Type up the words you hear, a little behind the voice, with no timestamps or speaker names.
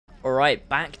Alright,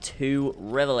 back to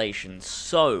Revelations.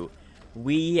 So,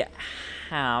 we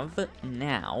have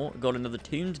now got another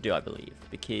tomb to do, I believe.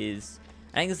 Because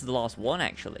I think this is the last one,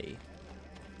 actually.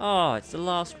 Oh, it's the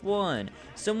last one.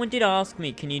 Someone did ask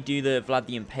me, can you do the Vlad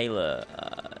the Impaler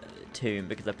tomb?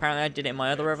 Because apparently I did it in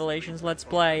my other Revelations Let's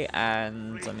Play.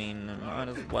 And, I mean, I might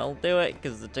as well do it,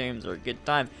 because the tombs are a good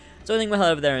time. So I think we'll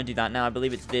head over there and do that now. I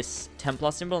believe it's this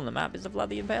Templar symbol on the map is the Vlad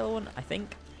the Impaler one, I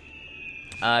think.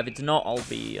 If it's not, I'll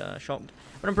be shocked.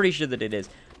 But I'm pretty sure that it is.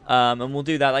 And we'll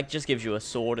do that. Like, just gives you a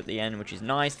sword at the end, which is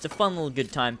nice. It's a fun little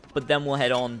good time. But then we'll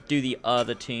head on, do the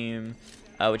other tomb,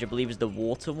 which I believe is the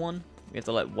water one. We have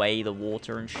to, like, weigh the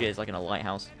water and shit. It's like in a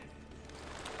lighthouse.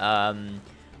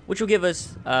 Which will give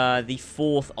us the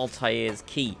 4th Altair's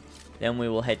key. Then we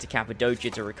will head to Cappadocia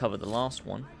to recover the last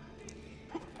one.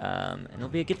 And it'll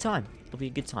be a good time. It'll be a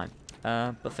good time.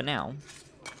 But for now,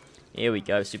 here we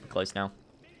go. Super close now.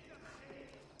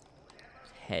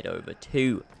 Head over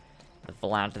to the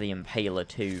Vlad the Impaler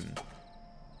tomb.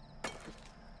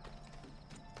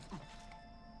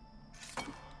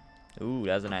 Ooh,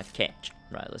 that was a nice catch.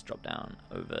 Right, let's drop down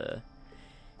over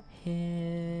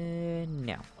here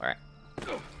now. Alright.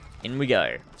 In we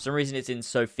go. For some reason it's in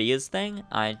Sophia's thing.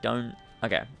 I don't...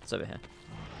 Okay, it's over here.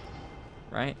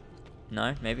 Right?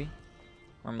 No, maybe?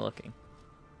 Where am I looking?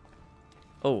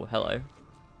 Oh, hello.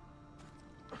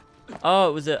 Oh,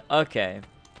 it was a... Okay.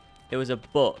 It was a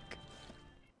book.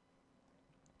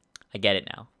 I get it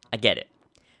now. I get it.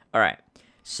 Alright.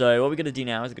 So, what we're going to do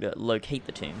now is we're going to locate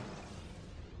the tomb.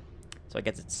 So, I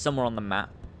guess it's somewhere on the map.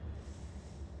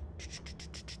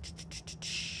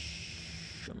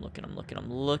 I'm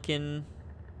looking.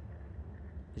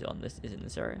 Is it on this? Is it in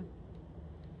this area?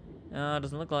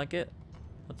 Doesn't look like it.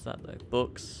 What's that, though?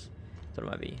 Books. Thought it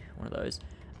might be one of those.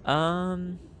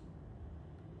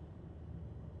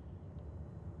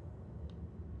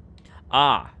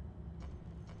 Ah.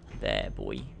 There,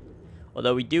 boy.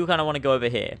 Although we do kind of want to go over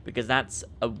here, because that's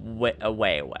a way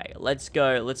away. Let's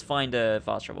go, let's find a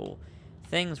fast travel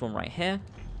thing. There's one right here.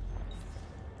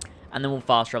 And then we'll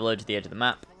fast travel over to the edge of the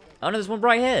map. Oh no, there's one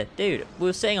right here. Dude, we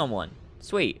were sitting on one.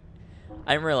 Sweet.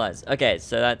 I didn't realize. Okay,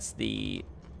 so that's the...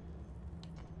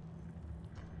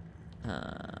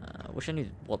 wish I knew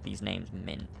what these names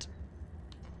meant.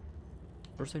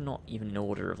 They're also not even in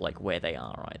order of, like, where they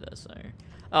are either, so...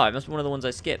 Oh, it must be one of the ones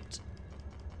I skipped.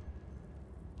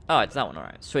 Oh, it's that one,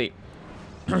 alright. Sweet.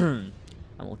 And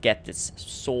we'll get this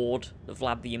sword, the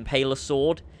Vlad the Impaler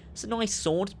sword. It's a nice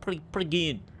sword. It's pretty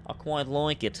good. I quite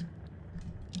like it.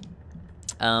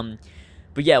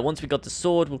 But yeah, once we got the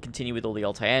sword, we'll continue with all the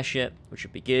Altair shit, which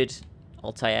should be good.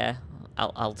 Altair?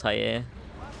 Altair?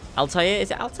 Altair?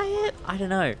 Is it Altair? I don't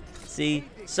know. See,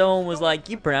 someone was like,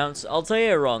 you pronounce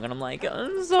Altair wrong, and I'm like,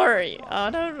 I'm sorry. I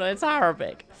don't know. It's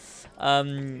Arabic. I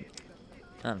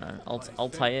don't know.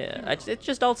 Altair. It's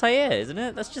just Altair, isn't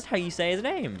it? That's just how you say his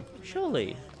name.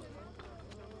 Surely.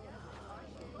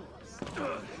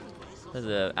 There's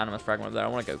an animus fragment up there. I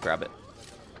want to go grab it.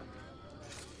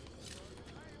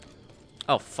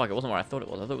 Oh, fuck. It wasn't where I thought it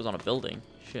was. I thought it was on a building.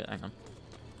 Shit, hang on.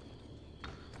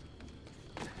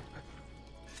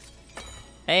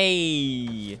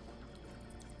 Hey!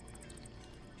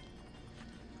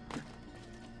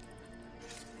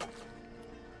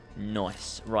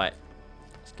 Nice. Right.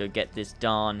 Let's go get this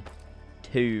darn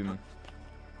tomb.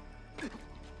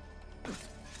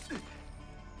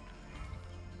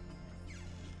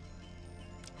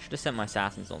 Should have sent my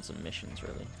assassins on some missions,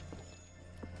 really.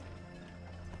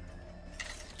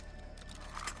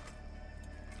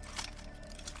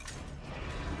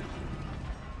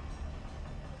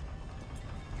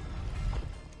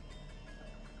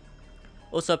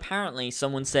 Also, apparently,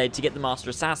 someone said to get the Master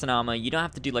Assassin armor, you don't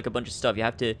have to do, like, a bunch of stuff. You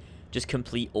have to just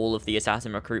complete all of the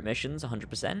Assassin Recruit missions,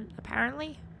 100%,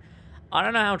 apparently. I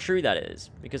don't know how true that is,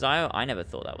 because I never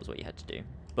thought that was what you had to do.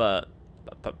 But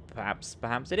perhaps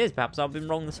it is. Perhaps I've been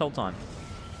wrong this whole time.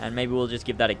 And maybe we'll just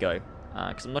give that a go.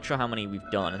 Because I'm not sure how many we've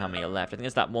done and how many are left. I think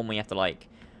it's that one where you have to, like,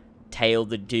 tail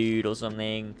the dude or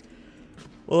something.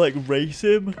 Or, like, race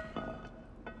him.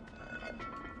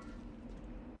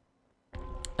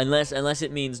 Unless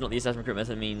it means not the Assassin Recruitment,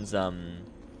 it means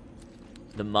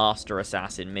the Master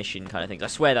Assassin mission kind of things. I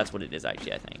swear that's what it is,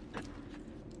 actually, I think.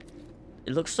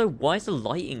 It looks so... Why is the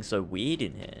lighting so weird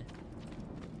in here?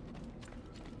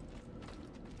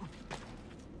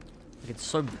 Like, it's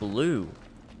so blue.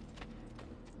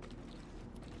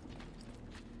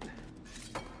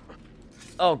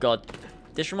 Oh, God.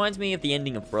 This reminds me of the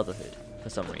ending of Brotherhood, for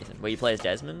some reason, where you play as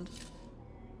Desmond.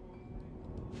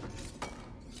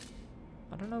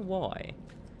 I don't know why.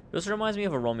 It also reminds me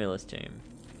of a Romulus tomb.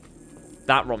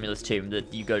 that Romulus tomb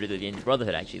that you go to the end of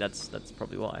Brotherhood, actually. That's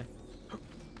probably why.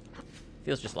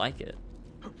 Feels just like it.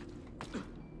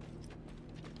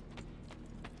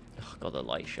 Oh, God, the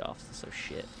light shafts are so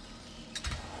shit.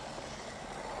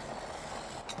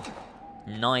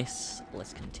 Nice.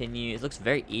 Let's continue. It looks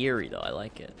very eerie, though. I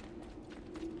like it.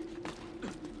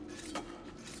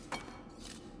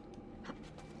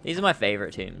 These are my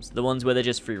favorite tombs. The ones where they're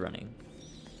just free running.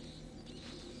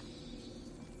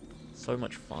 So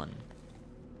much fun.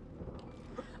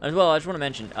 As well, I just want to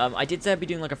mention, I did say I'd be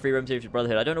doing like a free roam series for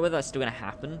Brotherhood. I don't know whether that's still going to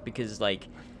happen, because like,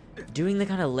 doing the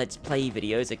kind of Let's Play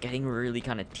videos are getting really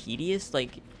kind of tedious.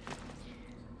 Like,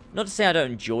 not to say I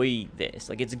don't enjoy this,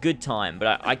 like, it's a good time,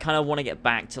 but I kind of want to get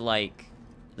back to like,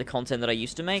 the content that I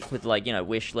used to make with like, you know,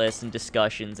 wish lists and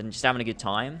discussions and just having a good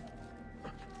time.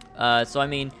 So I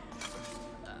mean,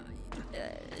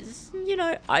 you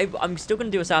know, I'm still going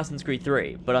to do Assassin's Creed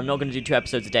 3, but I'm not going to do 2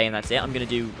 episodes a day and that's it. I'm going to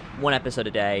do 1 episode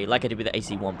a day, like I did with the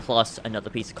AC1, plus another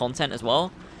piece of content as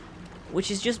well, which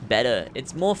is just better.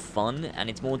 It's more fun, and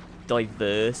it's more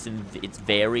diverse, and it's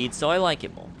varied, so I like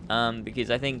it more. Because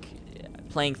I think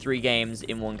playing 3 games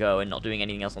in one go and not doing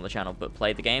anything else on the channel but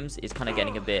play the games is kind of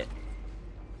getting a bit...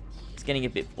 It's getting a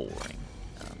bit boring,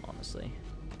 honestly.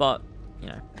 But, you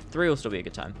know, 3 will still be a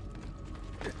good time.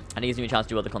 And it gives me a chance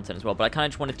to do other content as well. But I kind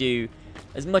of just want to do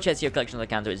as much Ezio collection as I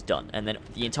can so it's done. And then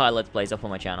the entire Let's Play is up on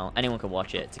my channel. Anyone can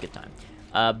watch it. It's a good time.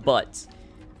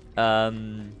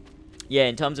 Yeah,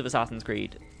 in terms of Assassin's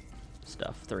Creed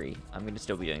stuff, 3, I'm going to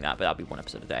still be doing that. But that'll be 1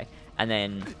 episode a day. And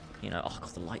then, you know, oh, God,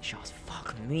 the light shafts.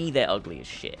 Fuck me, they're ugly as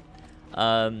shit.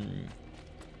 And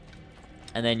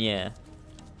then, yeah.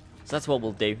 So that's what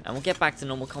we'll do. And we'll get back to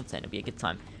normal content. It'll be a good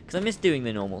time. Because I miss doing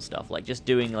the normal stuff, like just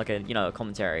doing like a, you know, a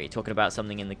commentary, talking about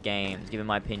something in the games, giving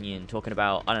my opinion, talking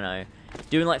about, I don't know,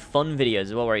 doing like fun videos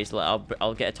as well, where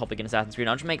I'll get a topic in Assassin's Creed,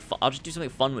 and I'll just do something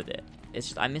fun with it. It's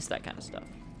just, I miss that kind of stuff.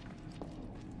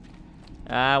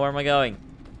 Ah, where am I going?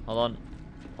 Hold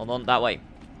on, that way.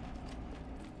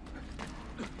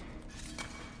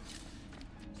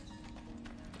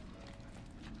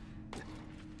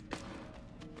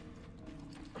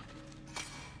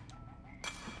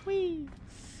 Whee!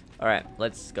 Alright,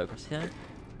 let's go across here.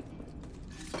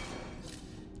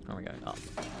 Where are we going? Up.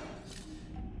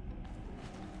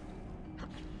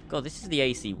 God, this is the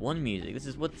AC1 music. This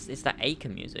is it's that Acre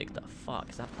music. The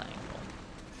fuck is that playing for?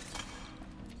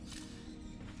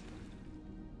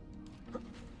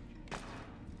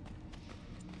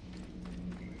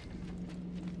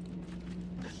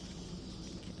 Okay,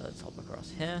 let's hop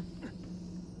across here.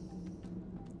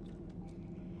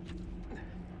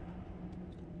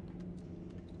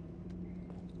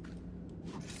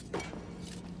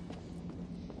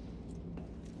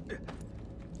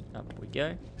 Up we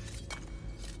go.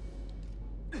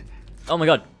 Oh my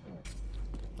God.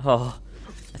 Oh,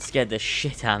 that scared the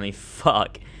shit out of me.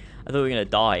 Fuck. I thought we were gonna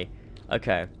die.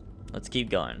 Okay, let's keep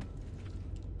going.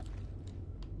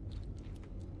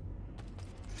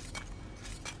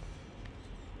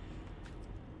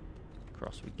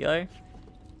 Across we go.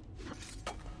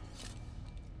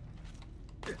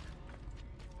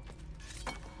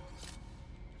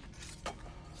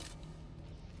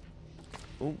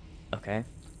 Ooh, okay.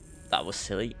 That was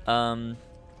silly. Let's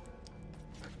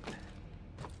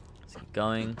keep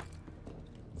going.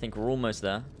 I think we're almost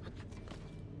there.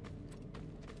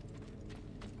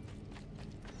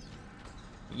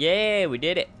 Yeah, we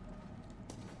did it.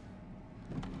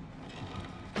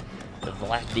 The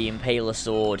Vlad the Impaler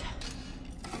sword.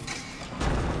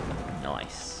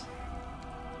 Nice.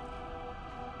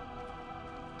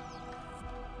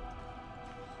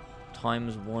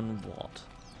 Times 1 what?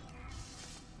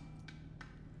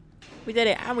 We did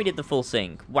it, and we did the full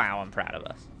sync. Wow, I'm proud of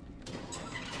us.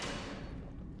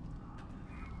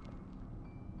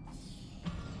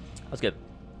 That's good.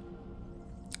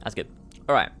 That's good.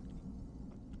 Alright.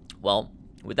 Well,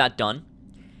 with that done,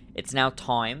 it's now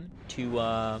time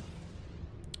to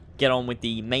get on with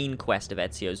the main quest of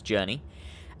Ezio's journey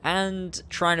and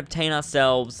try and obtain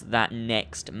ourselves that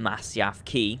next Masyaf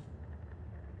key,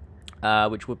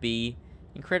 which would be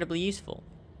incredibly useful.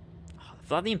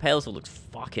 Vlad the Impaler sword looks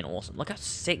fucking awesome. Look how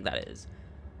sick that is.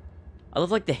 I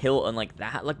love like the hilt and like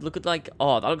that. Like look at like,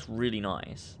 oh, that looks really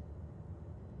nice.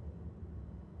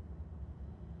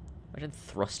 Imagine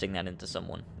thrusting that into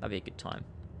someone. That'd be a good time.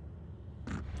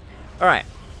 Alright.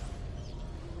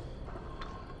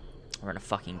 We're in a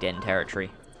fucking den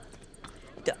territory.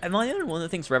 Am I the only one that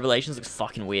thinks Revelations looks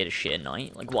fucking weird as shit at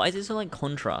night? Like, why is it so like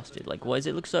contrasted? Like, why does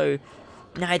it look so...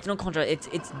 Nah, it's not contrast.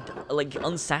 It's like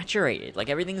unsaturated. Like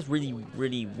everything's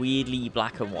really weirdly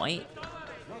black and white.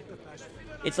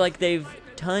 It's like they've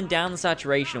turned down the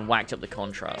saturation and whacked up the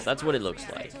contrast. That's what it looks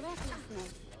like.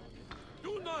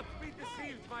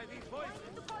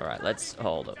 Alright, let's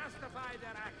hold up.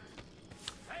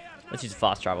 Let's use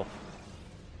fast travel.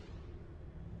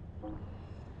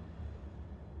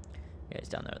 Yeah, it's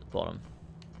down there at the bottom.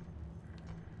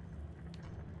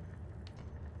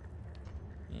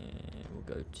 And we'll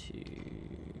go to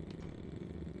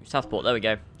Southport. There we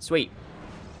go. Sweet.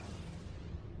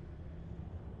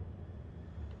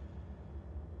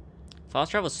 Fast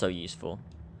travel is so useful.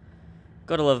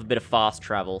 Gotta love a bit of fast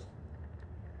travel.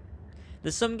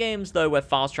 There's some games, though, where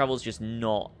fast travel is just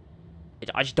not...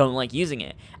 I just don't like using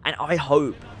it. And I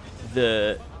hope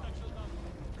the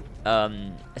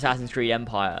Assassin's Creed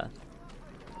Empire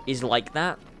is like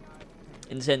that.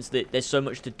 In the sense that there's so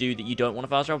much to do that you don't want to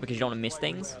fast travel because you don't want to miss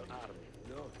things.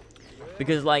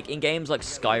 Because, like, in games like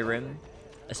Skyrim,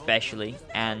 especially,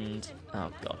 and...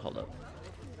 Oh, God, hold up.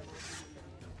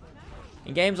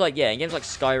 In games like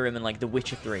Skyrim and, like, The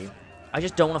Witcher 3, I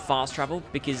just don't want to fast travel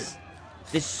because...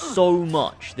 There's so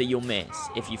much that you'll miss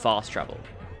if you fast travel.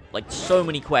 Like, so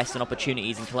many quests and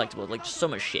opportunities and collectibles. Like, just so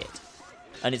much shit.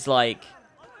 And it's like...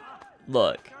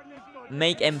 Look.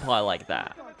 Make Empire like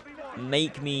that.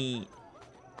 Make me...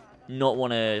 not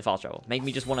want to fast travel. Make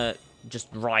me just want to... just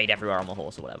ride everywhere on my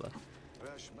horse or whatever.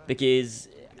 Because...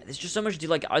 there's just so much to do.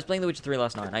 Like, I was playing The Witcher 3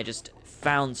 last night and I just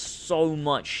found so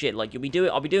much shit. Like, I'll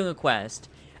be doing a quest...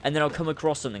 and then I'll come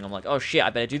across something. I'm like, oh shit, I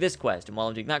better do this quest. And while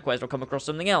I'm doing that quest, I'll come across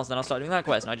something else. And then I'll start doing that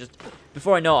quest. And I just,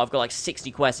 before I know it, I've got like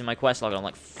 60 quests in my quest log. And I'm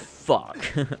like, fuck.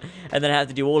 And then I have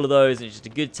to do all of those. And it's just a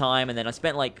good time. And then I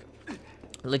spent like,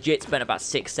 legit spent about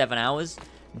 6-7 hours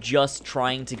just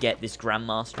trying to get this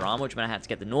Grandmaster armor. Which meant I had to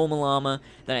get the normal armor.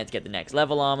 Then I had to get the next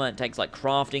level armor. It takes like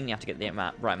crafting. You have to get the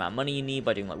right amount of money you need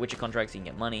by doing like Witcher contracts. So you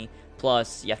can get money.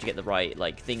 Plus, you have to get the right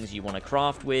like things you want to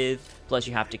craft with. Plus,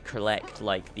 you have to collect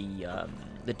like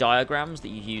the diagrams that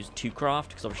you use to craft,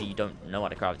 because obviously you don't know how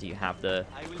to craft it, you have the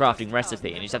crafting recipe,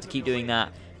 and you just have to keep doing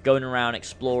that, going around,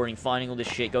 exploring, finding all this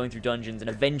shit, going through dungeons, and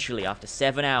eventually, after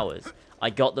 7 hours, I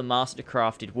got the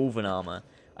master-crafted Wolven armor.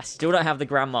 I still don't have the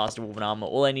Grandmaster Wolven armor,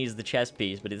 all I need is the chest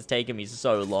piece, but it's taken me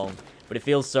so long, but it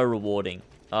feels so rewarding.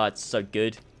 Oh, it's so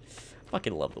good.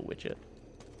 Fucking love The Witcher.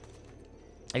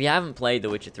 If you haven't played The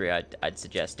Witcher 3, I'd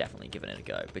suggest definitely giving it a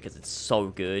go, because it's so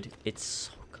good. It's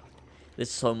so There's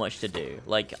so much to do.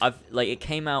 Like, it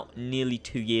came out nearly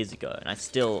 2 years ago, and I'm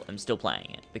still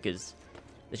playing it, because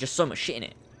there's just so much shit in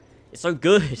it. It's so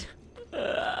good.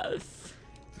 Amazing.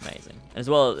 And as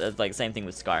well as, like, same thing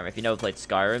with Skyrim. If you never played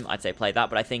Skyrim, I'd say play that,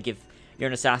 but I think if you're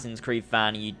an Assassin's Creed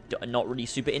fan and you're not really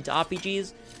super into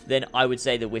RPGs, then I would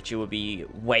say The Witcher would be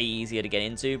way easier to get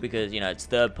into, because, you know, it's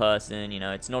third person, you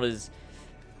know, it's not as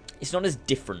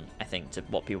different, I think, to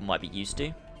what people might be used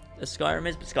to as Skyrim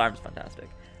is, but Skyrim's fantastic.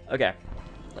 Okay,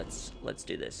 let's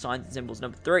do this. Signs and symbols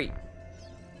number 3.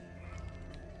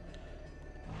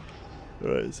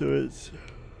 Alright, so it's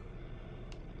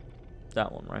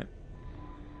that one, right?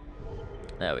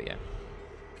 There we go.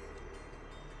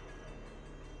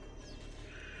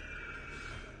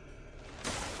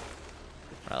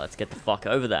 Alright, let's get the fuck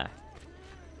over there.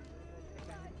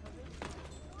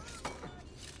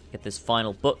 Get this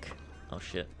final book. Oh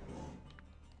shit.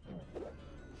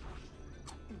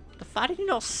 How did you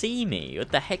not see me?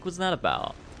 What the heck was that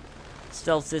about?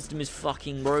 Stealth system is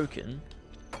fucking broken.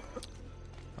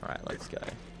 Alright, let's go.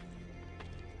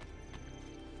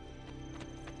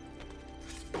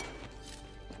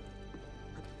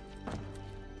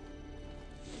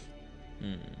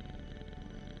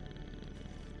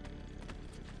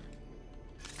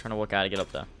 Trying to work out how to get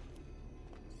up there.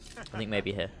 I think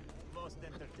maybe here.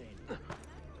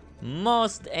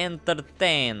 Most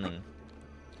entertaining.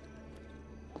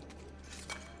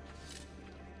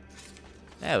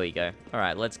 There we go.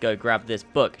 Alright, let's go grab this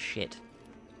book. Shit.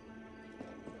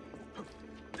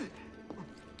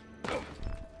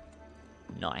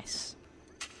 Nice.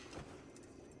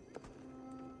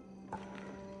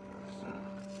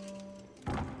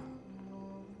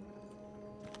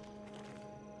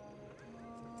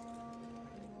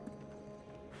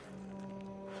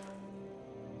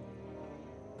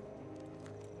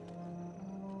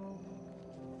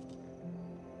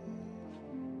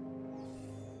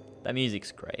 That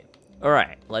music's great.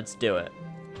 Alright, let's do it.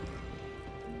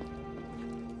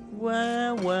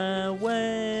 Wah, wah,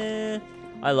 wah.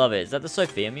 I love it. Is that the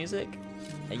Sophia music?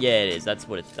 Yeah, it is. That's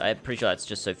what it's... I'm pretty sure that's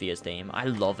just Sophia's theme. I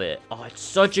love it. Oh, it's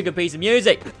such a good piece of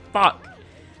music. Fuck.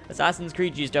 Assassin's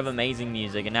Creed used to have amazing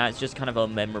music, and now it's just kind of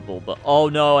unmemorable. But, oh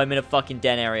no, I'm in a fucking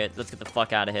den area. Let's get the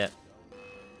fuck out of here.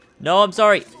 No, I'm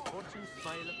sorry.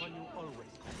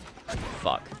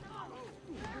 Fuck.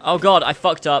 Oh god, I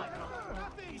fucked up.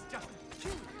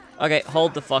 Okay,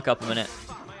 hold the fuck up a minute.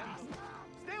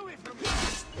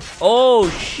 Oh,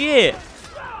 shit!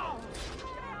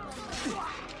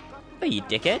 Hey, you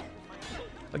dickhead.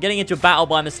 We're getting into a battle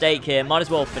by mistake here. Might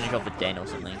as well finish off the den or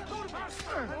something.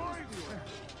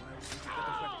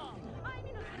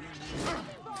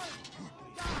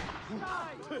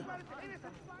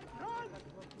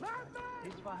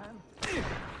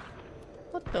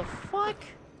 What the fuck?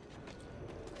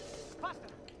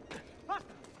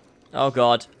 Oh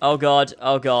god, oh god,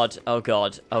 oh god, oh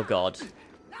god, oh god.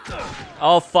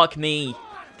 Oh fuck me.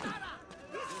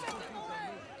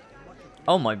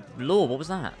 Oh my lord, what was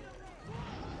that?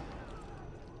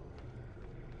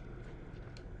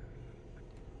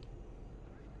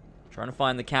 Trying to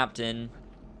find the captain.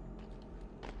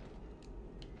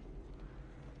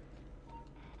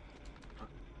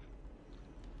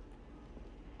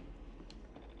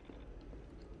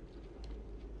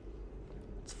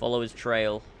 Let's follow his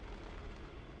trail.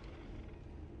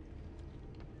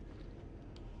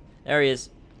 There he is.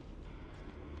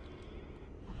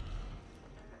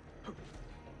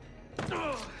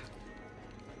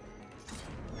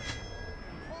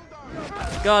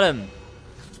 Got him.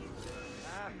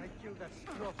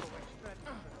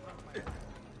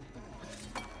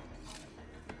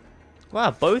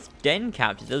 Wow, both den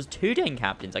captains. There was 2 den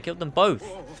captains. I killed them both.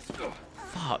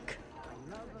 Fuck.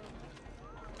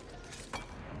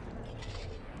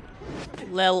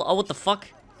 Lel. Oh, what the fuck?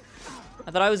 I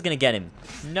thought I was gonna get him.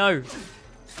 No.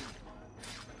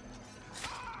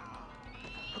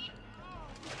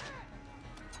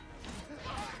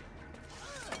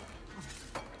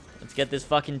 Let's get this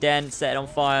fucking den set on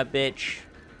fire, bitch.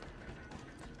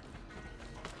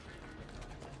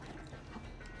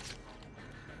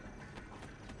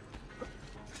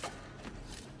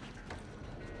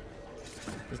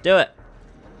 Let's do it.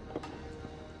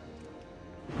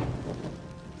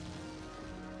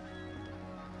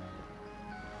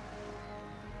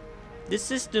 This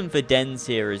system for dens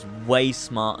here is way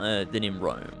smarter than in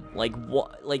Rome. Like,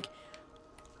 what? Like,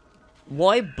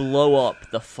 why blow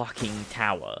up the fucking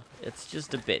tower? It's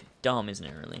just a bit dumb, isn't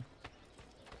it, really?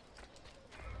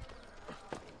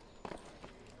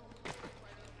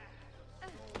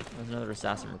 There's another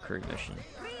assassin recruit mission.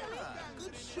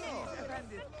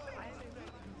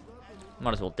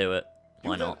 Might as well do it.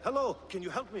 Why not? Hello, can you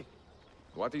help me?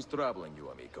 What is troubling you,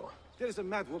 amigo? There is a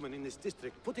mad woman in this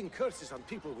district putting curses on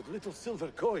people with little silver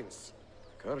coins.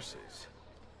 Curses?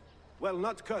 Well,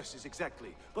 not curses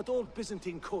exactly, but old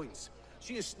Byzantine coins.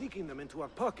 She is sneaking them into our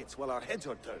pockets while our heads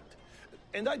are turned.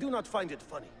 And I do not find it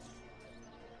funny.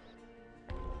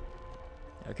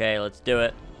 Okay, let's do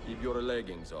it. Keep your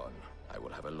leggings on. I will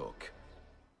have a look.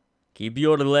 Keep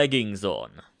your leggings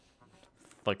on.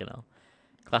 Fucking hell.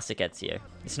 Classic Ezio.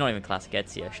 It's not even classic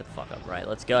Ezio. Shut the fuck up. Right,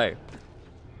 let's go.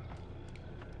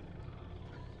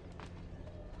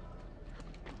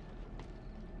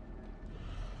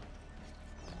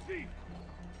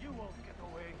 You won't get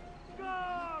away.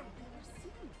 Guard!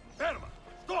 Berma,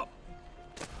 stop!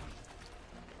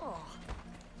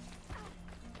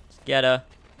 Let's get her.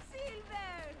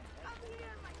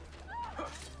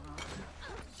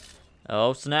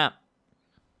 Oh, snap.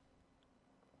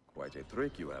 Quite a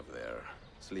trick you have there.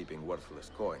 Sleeping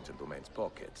worthless coins into men's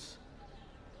pockets.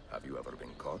 Have you ever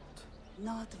been caught?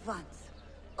 Not once.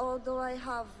 Although I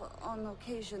have, on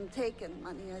occasion, taken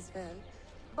money as well.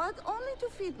 But only to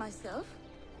feed myself.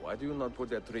 Why do you not put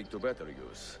that trick to better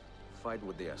use? Fight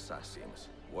with the assassins.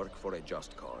 Work for a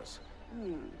just cause.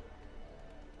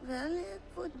 Well, it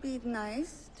would be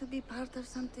nice to be part of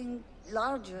something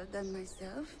larger than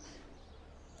myself.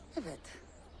 Evet,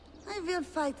 I will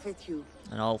fight with you.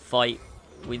 And I'll fight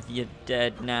with your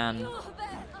dead nan.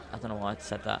 I don't know why I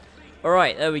said that.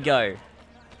 Alright, there we go.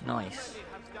 Nice.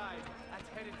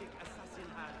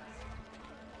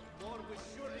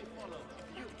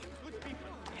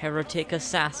 Heretic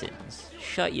assassins.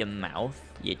 Shut your mouth,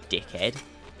 you dickhead.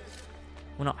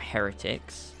 We're not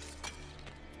heretics.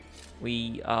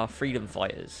 We are freedom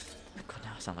fighters. God,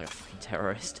 now I sound like a fucking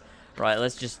terrorist. Right,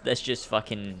 let's just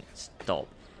fucking stop.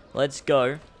 Let's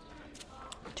go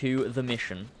to the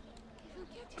mission.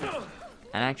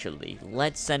 And actually,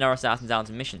 let's send our assassins out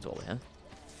on missions while we're here.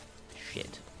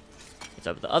 Shit. It's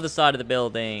over the other side of the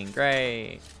building.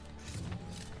 Great.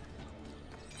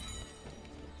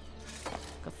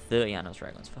 Got 30 Anos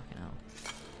Dragons. Fucking hell.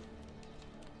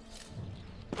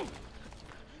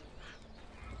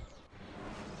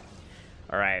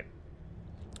 Alright.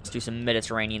 Let's do some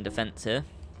Mediterranean defense here.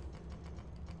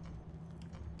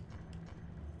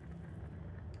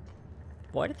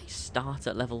 Why do they start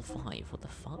at level 5? What the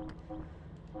fuck?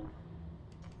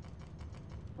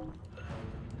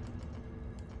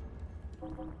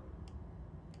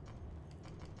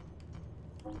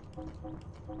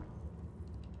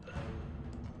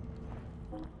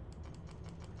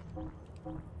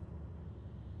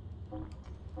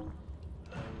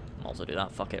 Might as well do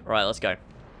that. Fuck it. Right, let's go.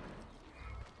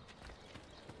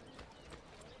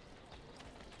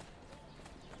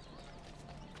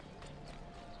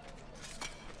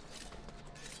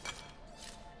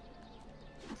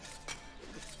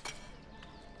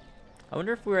 I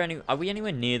wonder if are we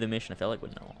anywhere near the mission? I feel like we're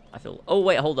not. Oh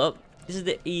wait, hold up. This is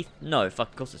the no, fuck,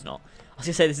 of course it's not. I was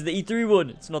gonna say this is the E3 one.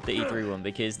 It's not the E3 one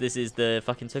because this is the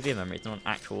fucking Sophia memory. It's not an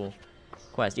actual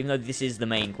quest, even though this is the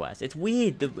main quest. It's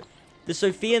weird. The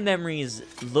Sophia memories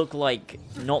look like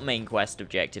not main quest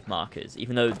objective markers,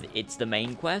 even though it's the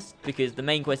main quest, because the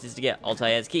main quest is to get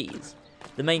Altair's keys.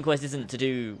 The main quest isn't to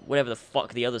do whatever the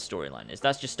fuck the other storyline is.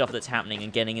 That's just stuff that's happening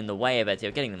and getting in the way of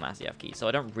Ezio getting the Masyaf keys. So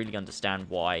I don't really understand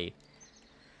why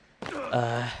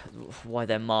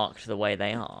they're marked the way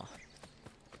they are.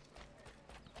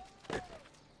 We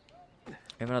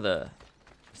have another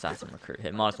assassin recruit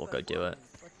here. Might as well go do it.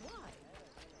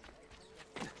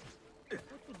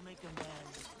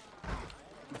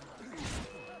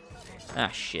 Ah,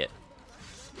 shit.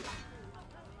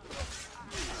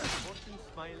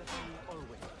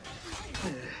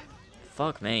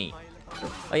 Fuck me.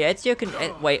 Oh yeah, Ezio can...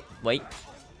 wait.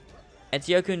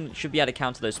 Ezio should be able to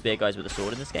counter those spear guys with a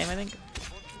sword in this game, I think.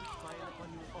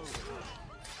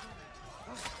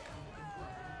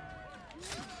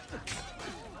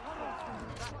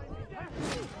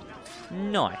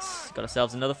 Nice. Got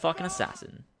ourselves another fucking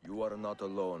assassin. You are not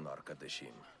alone,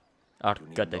 Arkadashim.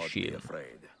 Arkadashim.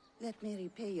 Let me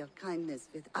repay your kindness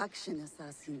with action,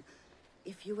 assassin.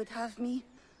 If you would have me,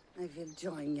 I will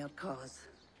join your cause.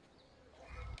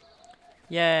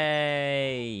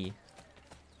 Yay!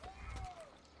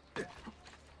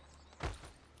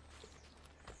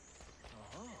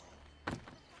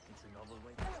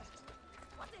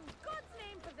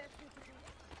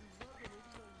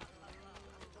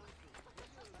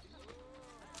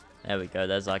 There we go,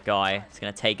 there's our guy. It's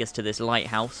going to take us to this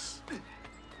lighthouse.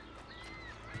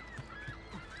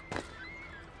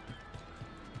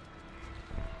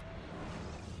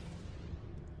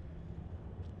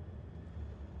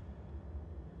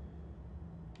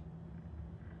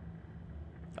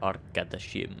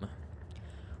 Arkadashim.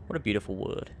 What a beautiful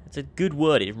word. It's a good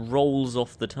word. It rolls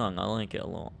off the tongue. I like it a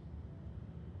lot.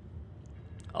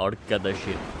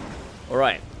 Arkadashim.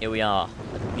 Alright, here we are.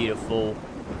 A beautiful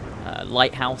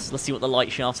lighthouse. Let's see what the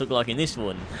light shafts look like in this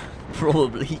one.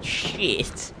 Probably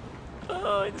shit.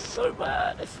 Oh, it's so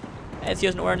bad.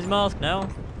 Ezio's not wearing his mask now.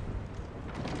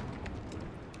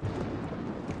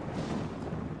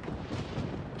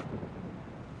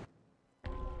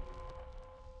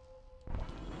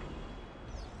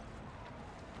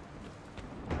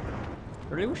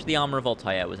 I really wish the armor of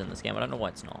Altair was in this game. I don't know why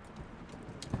it's not.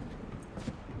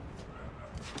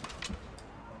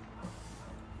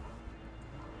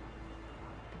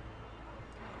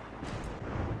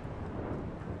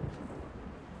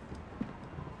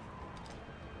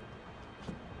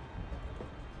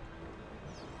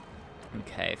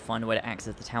 Okay, find a way to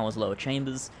access the tower's lower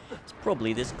chambers. It's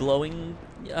probably this glowing...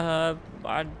 I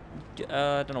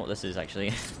don't know what this is,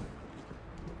 actually.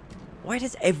 Why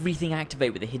does everything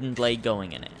activate with a hidden blade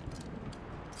going in it?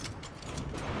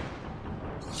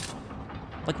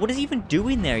 Like, what is he even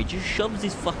doing there? He just shoves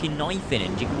his fucking knife in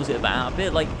and jiggles it about a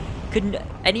bit. Like,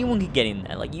 anyone could get in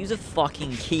there. Like, use a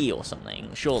fucking key or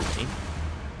something, surely.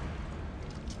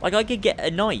 Like, I could get a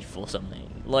knife or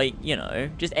something. Like, you know,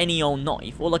 just any old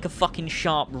knife. Or like a fucking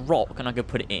sharp rock and I could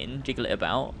put it in, jiggle it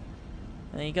about.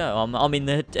 There you go. I'm in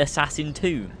the assassin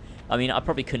tomb. I mean, I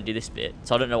probably couldn't do this bit,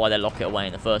 so I don't know why they lock it away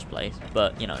in the first place,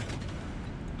 but, you know.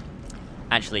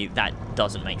 Actually, that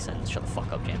doesn't make sense. Shut the fuck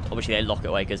up, James. Obviously, they lock it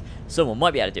away because someone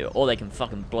might be able to do it, or they can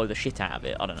fucking blow the shit out of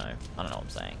it. I don't know. I don't know what I'm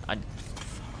saying.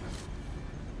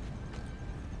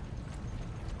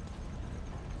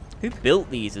 Who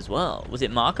built these as well? Was it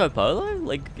Marco Polo?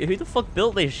 Like, who the fuck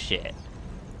built this shit?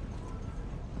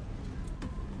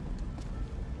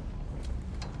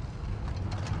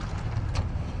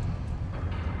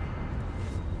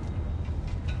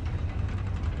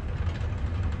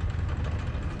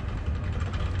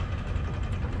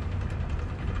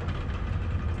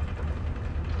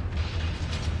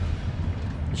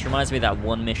 This reminds me of that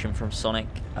one mission from Sonic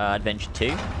Adventure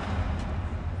 2.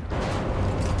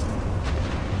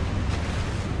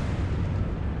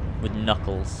 With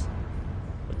Knuckles.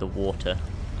 With the water.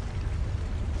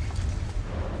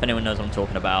 If anyone knows what I'm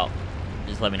talking about,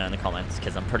 just let me know in the comments,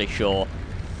 because I'm pretty sure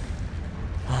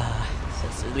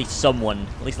at least someone,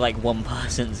 at least like one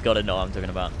person's got to know what I'm talking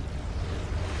about.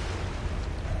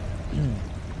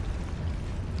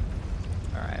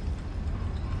 Alright.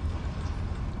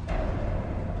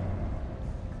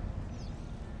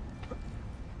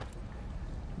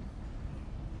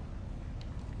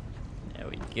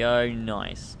 go.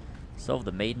 Nice. Solve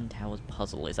the Maiden Towers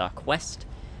puzzle is our quest.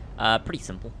 Pretty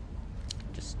simple.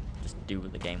 Just do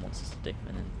what the game wants us to do,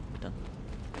 and then we're done.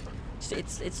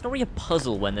 It's not really a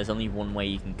puzzle when there's only one way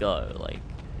you can go. Like,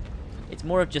 it's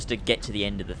more of just to get to the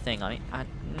end of the thing. I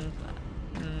mean,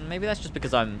 maybe that's just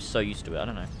because I'm so used to it. I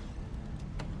don't know.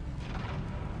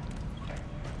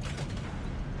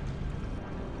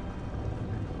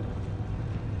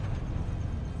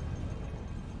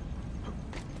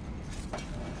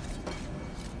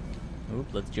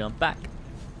 Oop, let's jump back.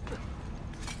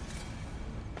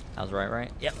 That was right?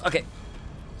 Yep, okay.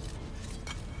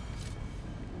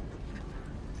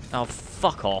 Oh,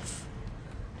 fuck off.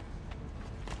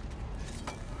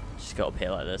 Just go up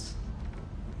here like this.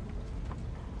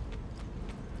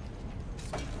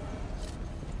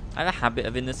 I have a habit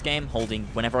of, in this game, holding,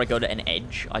 whenever I go to an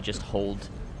edge, I just hold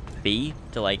B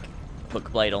to, like,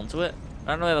 hook blade onto it.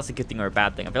 I don't know if that's a good thing or a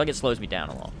bad thing. I feel like it slows me down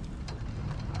a lot.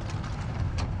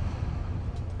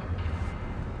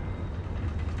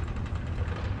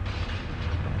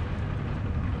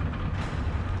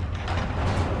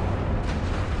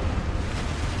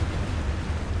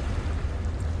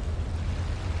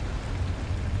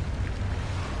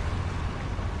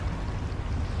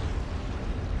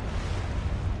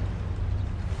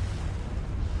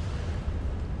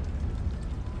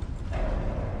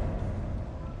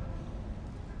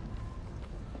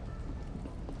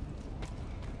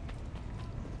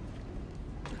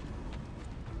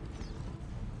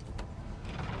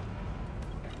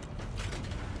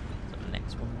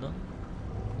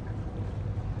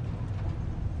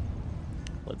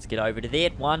 Let's get over to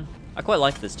that one. I quite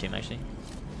like this tomb, actually.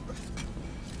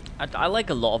 I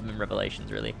like a lot of them in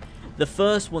Revelations, really. The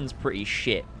first one's pretty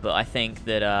shit, but I think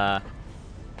that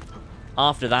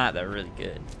after that, they're really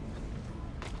good.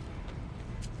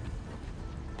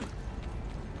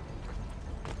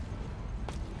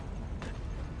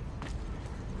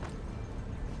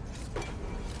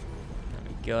 There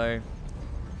we go.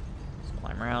 Let's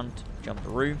climb around, jump the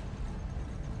roof.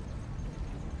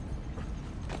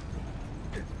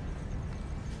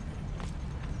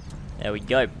 There we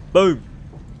go. Boom!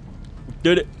 We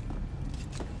did it!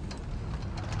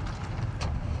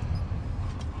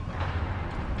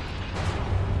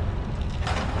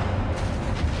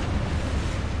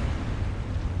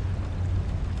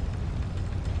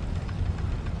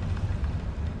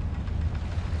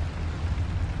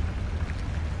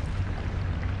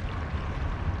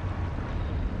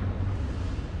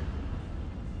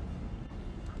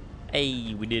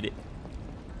 Hey, we did it.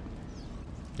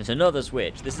 There's another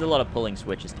switch. This is a lot of pulling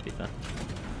switches, to be fair.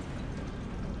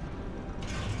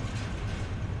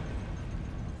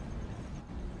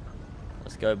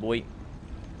 Let's go, boy.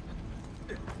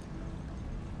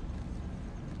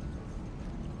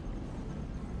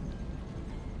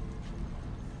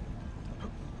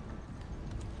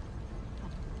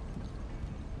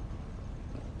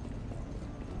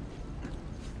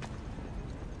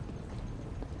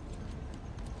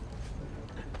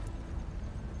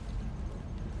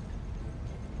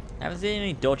 I haven't seen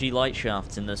any dodgy light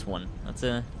shafts in this one. That's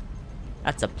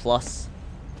a plus.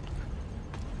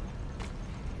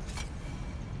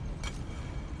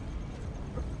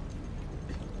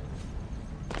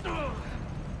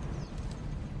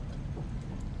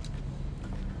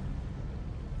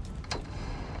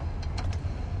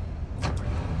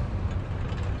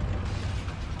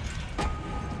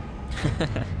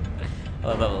 I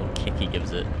love that little kick he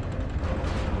gives it.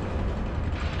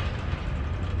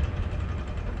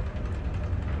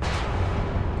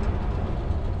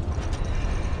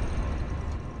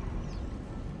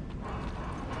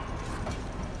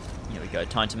 Here we go,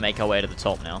 time to make our way to the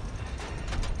top now.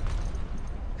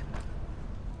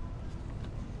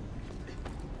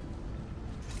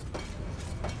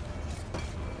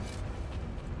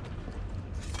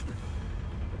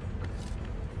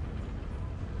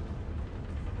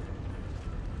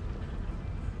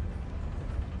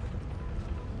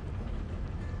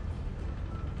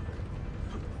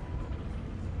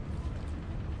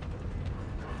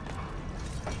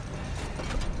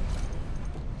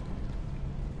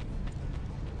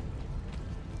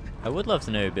 I would love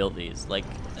to know who built these. Like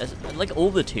all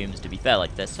the tombs, to be fair,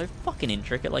 like, they're so fucking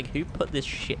intricate. Like, who put this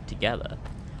shit together?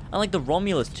 And like the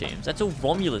Romulus tombs, that's all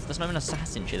Romulus. That's not even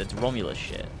assassin shit, that's Romulus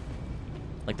shit.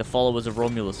 Like the followers of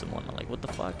Romulus and whatnot. Like, what the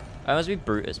fuck? Oh, it must be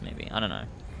Brutus, maybe. I don't know.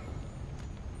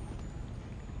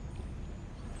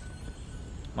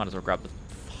 Might as well grab the...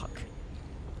 Fuck.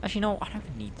 Actually, no, I don't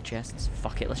even need the chests.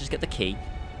 Fuck it, let's just get the key.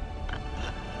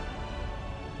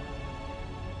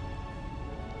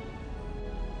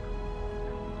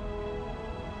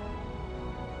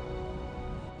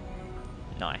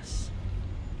 Nice.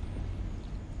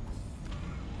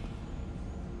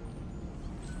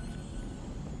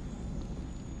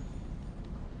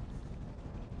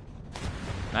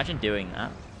 Imagine doing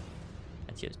that.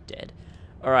 Ezio's dead.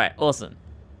 Alright, awesome.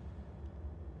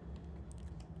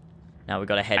 Now we've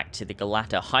got to head back to the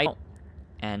Galata hideout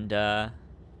and have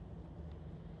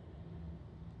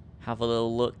a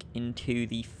little look into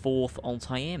the 4th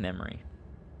Altair memory.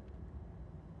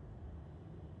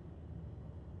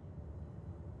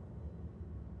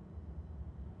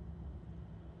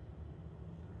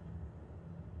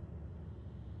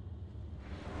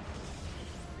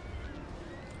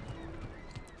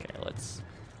 Okay, let's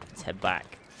head back.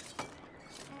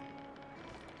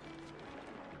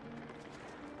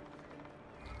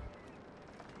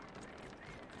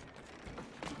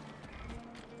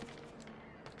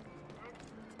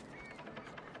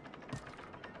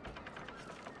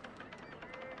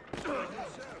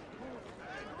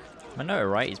 My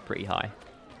notoriety is pretty high.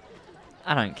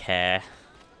 I don't care.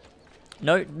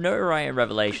 Notoriety in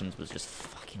Revelations was just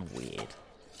fucking weird.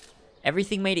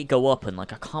 Everything made it go up and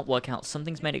like I can't work out. Some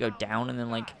things made it go down and then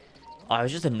like, oh, it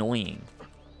was just annoying.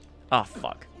 Oh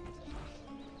fuck.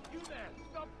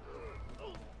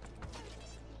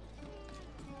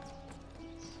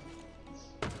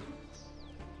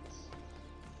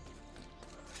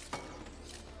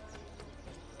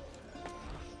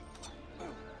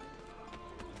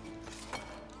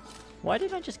 Why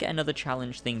did I just get another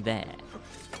challenge thing there?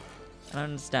 I don't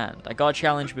understand. I got a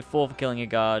challenge before for killing a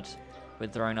guard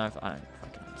with throwing knife. I don't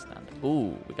fucking understand.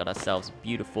 Ooh, we got ourselves a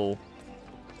beautiful...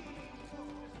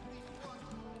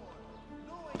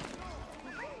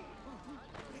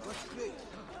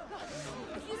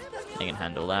 I can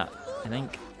handle that, I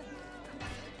think.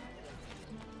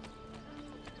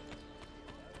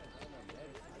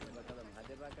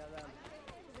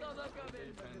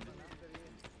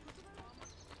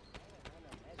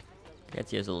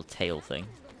 Ezio's little tail thing.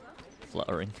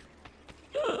 Fluttering.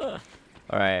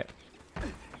 Alright.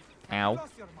 Ow.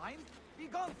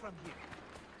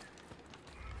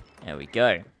 There we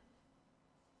go.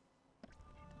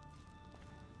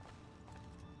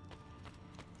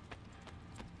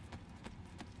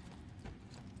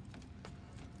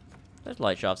 Those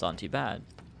light shafts aren't too bad.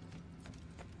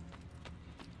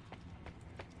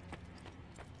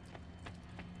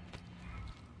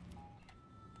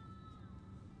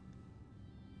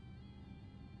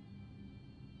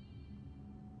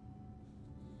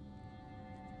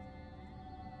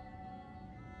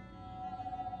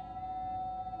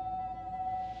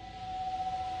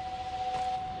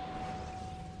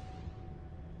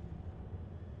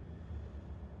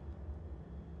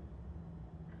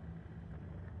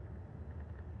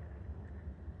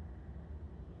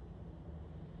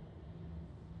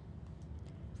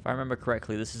 If I remember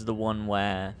correctly, this is the one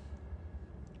where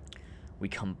we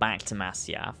come back to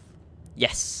Masyaf.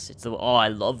 Yes, it's the... Oh, I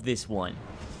love this one.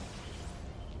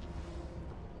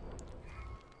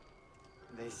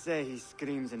 They say he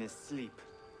screams in his sleep,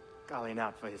 calling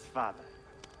out for his father.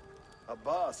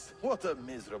 Abbas, what a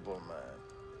miserable man.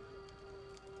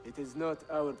 It is not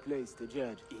our place to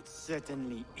judge. It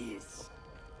certainly is.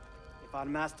 If our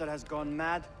master has gone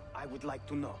mad, I would like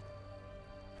to know.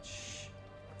 Shh.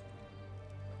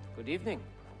 Good evening.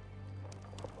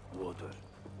 Water.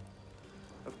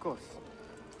 Of course.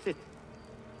 Sit.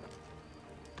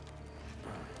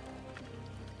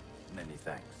 Many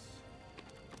thanks.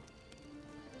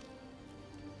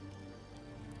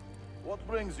 What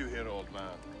brings you here, old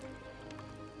man?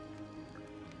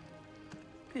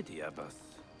 Pity Abbas.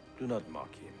 Do not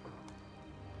mock him.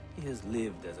 He has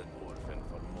lived as an orphan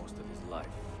for most of his life,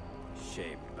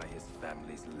 shaped by his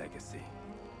family's legacy.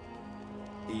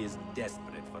 He is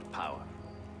desperate for power,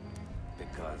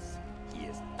 because he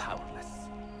is powerless.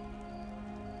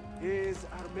 He is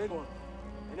our mentor,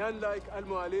 and unlike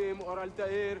Al-Mualim or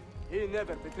Altair, he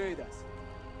never betrayed us.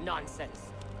 Nonsense.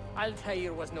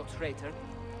 Altair was no traitor.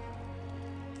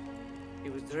 He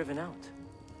was driven out.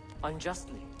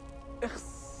 Unjustly.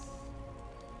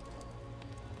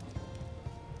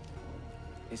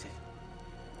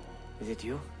 Is it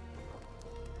you?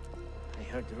 I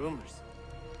heard the rumors,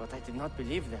 but I did not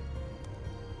believe them.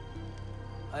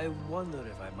 I wonder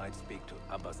if I might speak to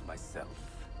Abbas myself.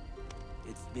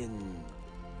 It's been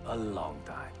a long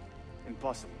time.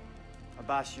 Impossible.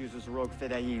 Abbas uses rogue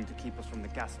Fedayeen to keep us from the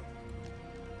castle.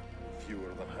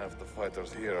 Fewer than half the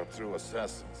fighters here are true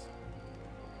assassins.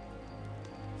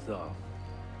 So,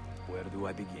 where do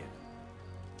I begin?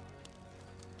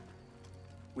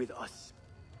 With us.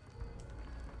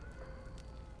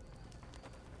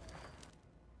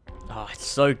 Oh, it's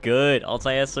so good.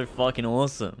 Altair's so fucking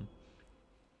awesome.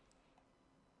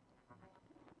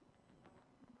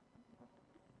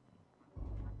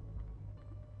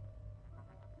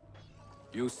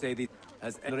 You say this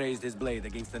has raised his blade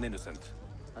against an innocent.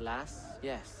 Alas,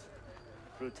 yes.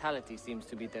 Brutality seems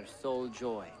to be their sole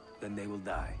joy. Then they will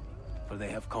die, for they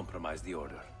have compromised the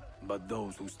Order. But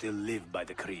those who still live by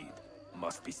the Creed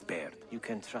must be spared. You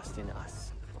can trust in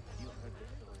us.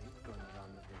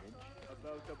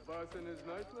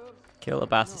 Kill the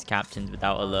Bass's captains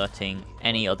without alerting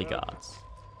any other guards.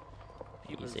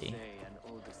 People Easy. say an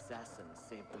old assassin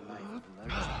saved the life of a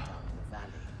merchant out in the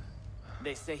valley.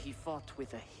 They say he fought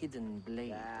with a hidden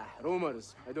blade.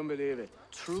 Rumors. I don't believe it.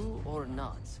 True or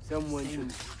not? Someone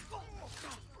should...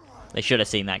 They should have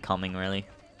seen that coming, really.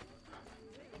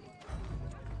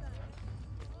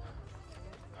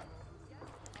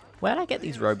 Where'd I get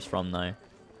these robes from, though?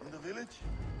 In the village?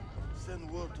 Send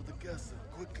word to the castle,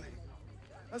 quickly.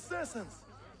 Assassins!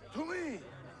 To me!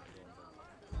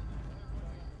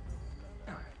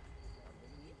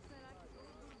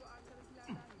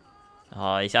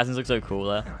 Oh, the assassins look so cool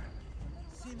there.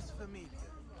 Seems familiar.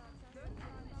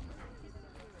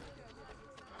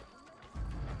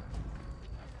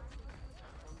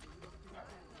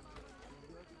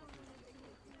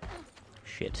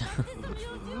 Shit.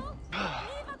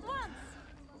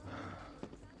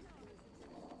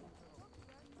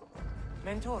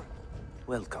 Mentor.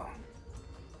 Welcome.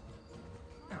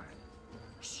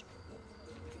 Shh.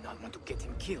 Do not want to get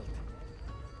him killed.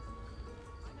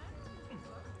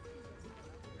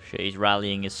 Shit, he's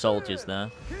rallying his soldiers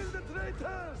there. Kill the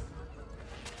traitors!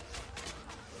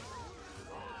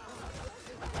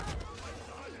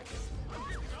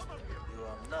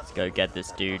 Let's go get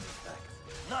this dude.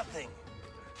 Nothing.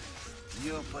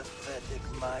 You pathetic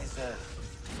miser.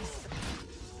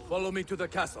 Follow me to the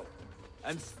castle,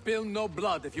 and spill no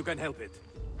blood if you can help it.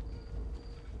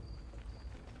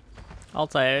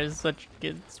 Altair is such a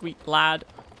good, sweet lad.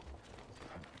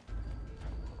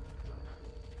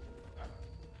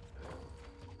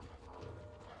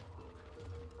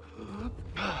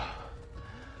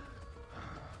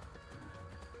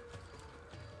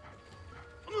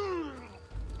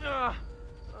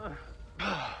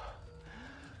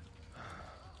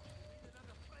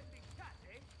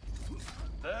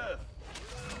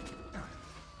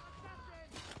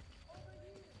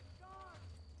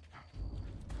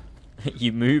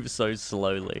 You move so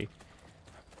slowly.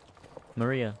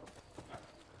 Maria.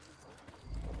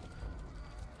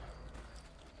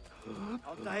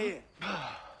 Altair.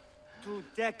 2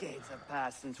 decades have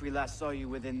passed since we last saw you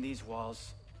within these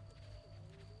walls.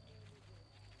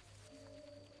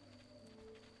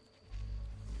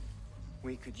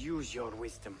 We could use your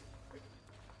wisdom.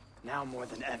 Now more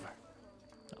than ever.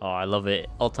 Oh, I love it.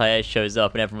 Altair shows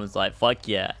up and everyone's like, fuck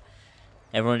yeah.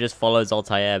 Everyone just follows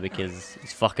Altair because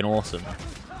he's fucking awesome.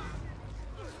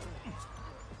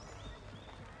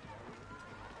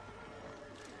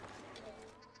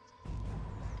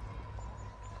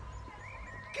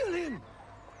 Kill him!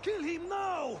 Kill him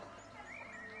now!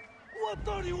 What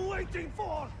are you waiting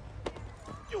for?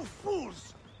 You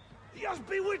fools! He has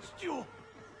bewitched you!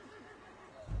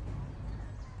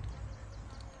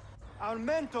 Our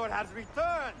mentor has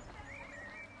returned!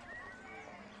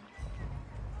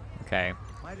 Okay.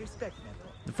 My respect, mentor.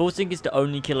 The full thing is to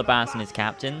only kill Abbas and his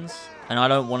captains, and I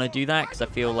don't want to do that because I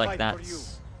feel like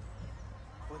that's...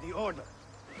 For the Order.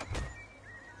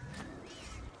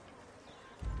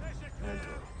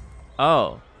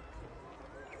 Oh.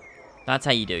 That's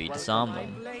how you do it, you disarm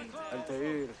them.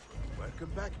 Altair. Welcome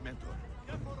back, mentor.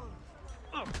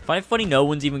 I find it funny no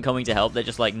one's even coming to help, they're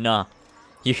just like, nah.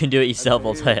 You can do it yourself,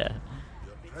 Altair.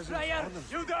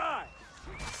 You die!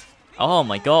 Oh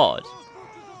my god.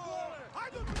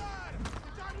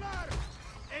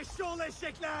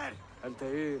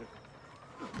 Altair.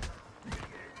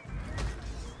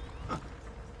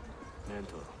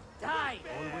 Mentor. Die!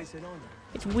 Always an honor.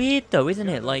 It's weird though, isn't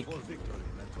it? Like,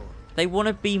 they want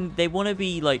to be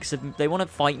like, they want to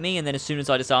fight me, and then as soon as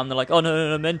I disarm, they're like, oh no,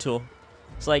 no, no, mentor.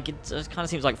 It's like, it kind of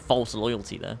seems like false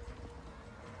loyalty there.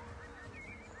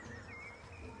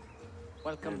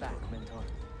 Welcome back, mentor.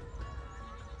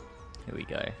 Here we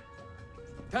go.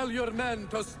 Tell your men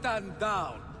to stand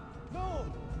down. No!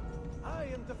 I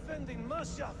am defending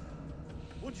Masha.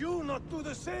 Would you not do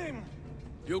the same?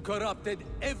 You corrupted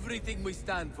everything we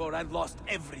stand for and lost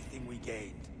everything we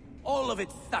gained. All of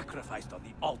it sacrificed on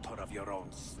the altar of your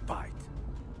own spite.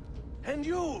 And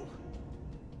you!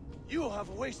 You have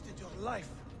wasted your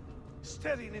life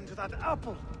staring into that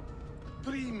apple,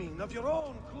 dreaming of your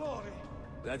own glory.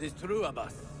 That is true,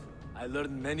 Abbas. I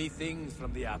learned many things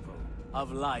from the apple.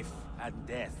 Of life and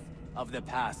death. Of the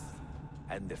past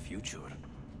and the future.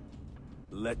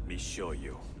 Let me show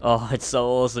you. Oh, it's so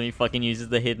awesome. He fucking uses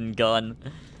the hidden gun.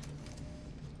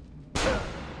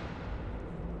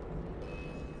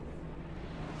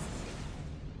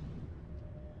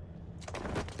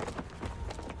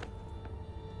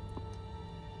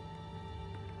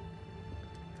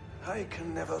 I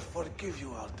can never forgive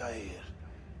you, Altair.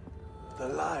 The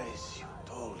lies you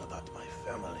told about my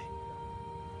family,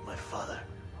 my father,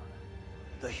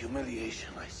 the humiliation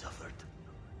I suffered.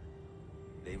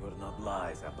 They were not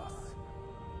lies, Abbas.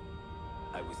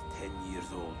 I was 10 years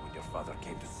old when your father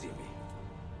came to see me.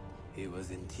 He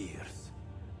was in tears,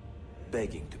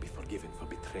 begging to be forgiven for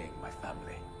betraying my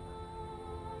family.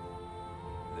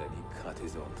 Then he cut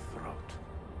his own throat.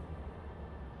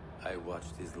 I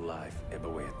watched his life ebb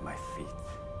away at my feet.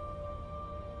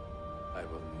 I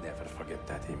will never forget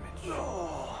that image.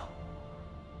 No!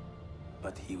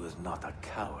 But he was not a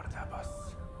coward,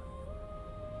 Abbas.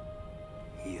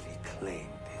 He reclaimed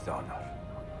his honor.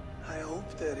 I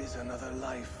hope there is another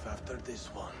life after this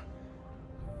one.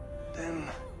 Then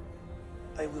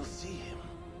I will see him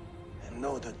and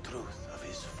know the truth of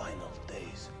his final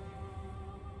days.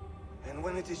 And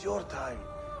when it is your time,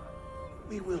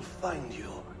 we will find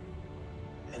you.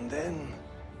 And then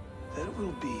there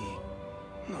will be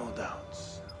no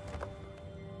doubts.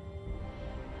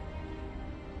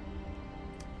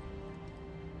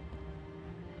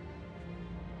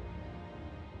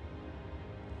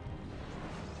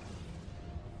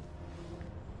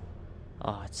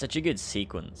 Oh, it's such a good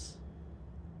sequence.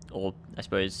 Or, I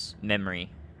suppose,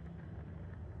 memory.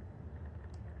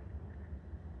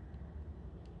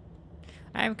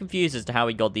 I am confused as to how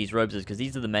he got these robes, because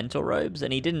these are the mentor robes,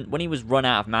 and he didn't, when he was run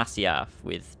out of Masyaf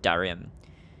with Darium,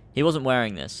 he wasn't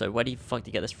wearing this, so where the fuck did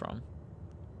he get this from?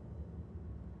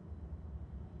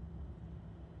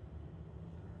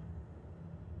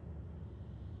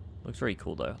 Looks very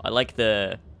cool, though. I like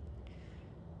the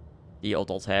old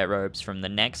Altair robes from the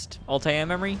next Altair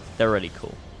memory. They're really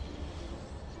cool.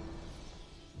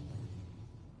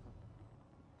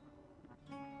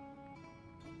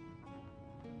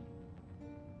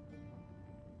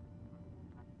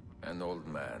 An old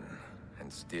man,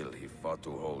 and still he fought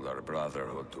to hold our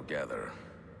brotherhood together.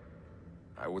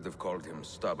 I would have called him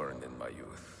stubborn in my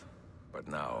youth, but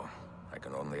now I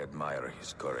can only admire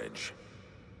his courage.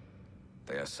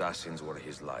 The assassins were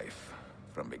his life,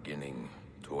 from beginning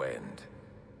to end.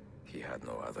 He had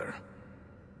no other.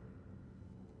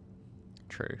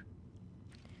 True.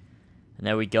 And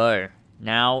there we go.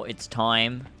 Now it's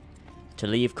time to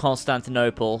leave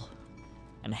Constantinople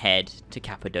and head to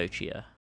Cappadocia.